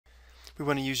we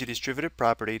want to use the distributive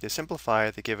property to simplify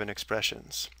the given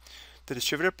expressions. The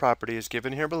distributive property is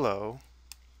given here below,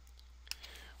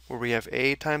 where we have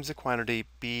A times the quantity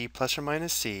B plus or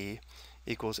minus C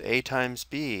equals A times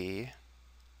B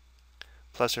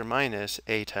plus or minus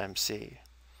A times C.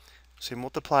 So we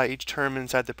multiply each term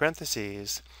inside the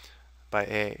parentheses by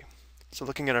A. So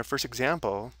looking at our first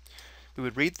example, we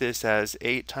would read this as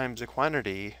 8 times the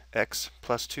quantity x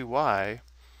plus 2y.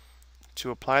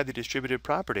 To apply the distributive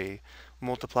property,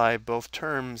 multiply both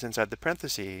terms inside the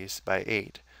parentheses by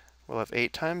 8. We'll have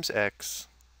 8 times x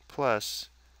plus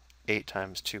 8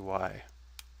 times 2y.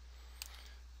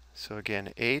 So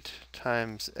again, 8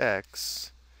 times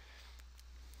x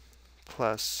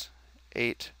plus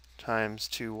 8 times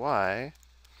 2y.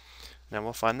 Now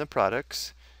we'll find the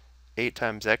products. 8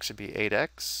 times x would be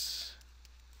 8x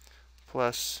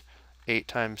plus 8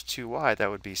 times 2y, that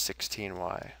would be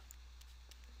 16y.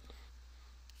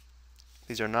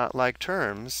 These are not like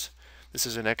terms. This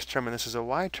is an x term and this is a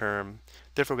y term.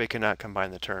 Therefore, we cannot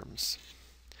combine the terms.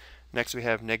 Next, we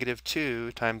have negative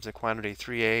 2 times the quantity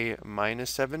 3a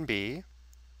minus 7b.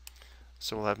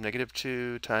 So we'll have negative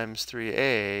 2 times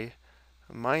 3a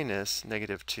minus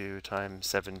negative 2 times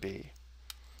 7b.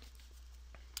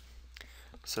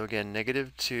 So again,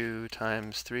 negative 2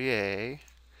 times 3a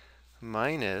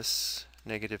minus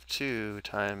negative 2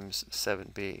 times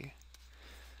 7b.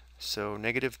 So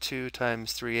negative 2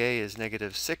 times 3a is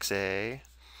negative 6a.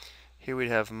 Here we'd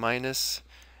have minus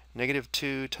negative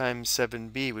 2 times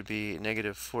 7b would be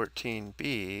negative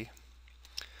 14b.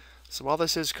 So while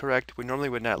this is correct, we normally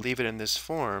would not leave it in this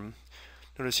form.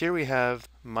 Notice here we have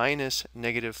minus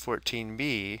negative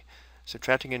 14b.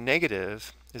 Subtracting a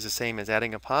negative is the same as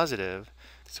adding a positive,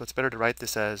 so it's better to write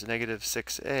this as negative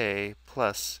 6a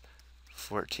plus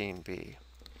 14b.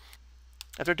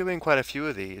 After doing quite a few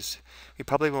of these, we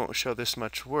probably won't show this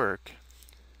much work.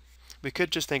 We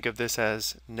could just think of this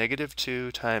as negative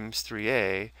 2 times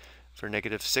 3a for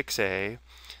negative 6a,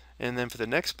 and then for the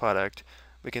next product,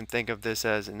 we can think of this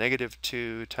as negative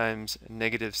 2 times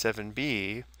negative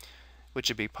 7b, which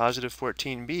would be positive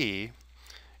 14b,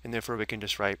 and therefore we can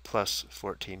just write plus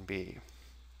 14b.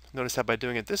 Notice how by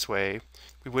doing it this way,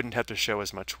 we wouldn't have to show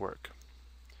as much work.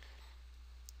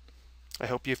 I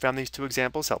hope you found these two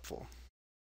examples helpful.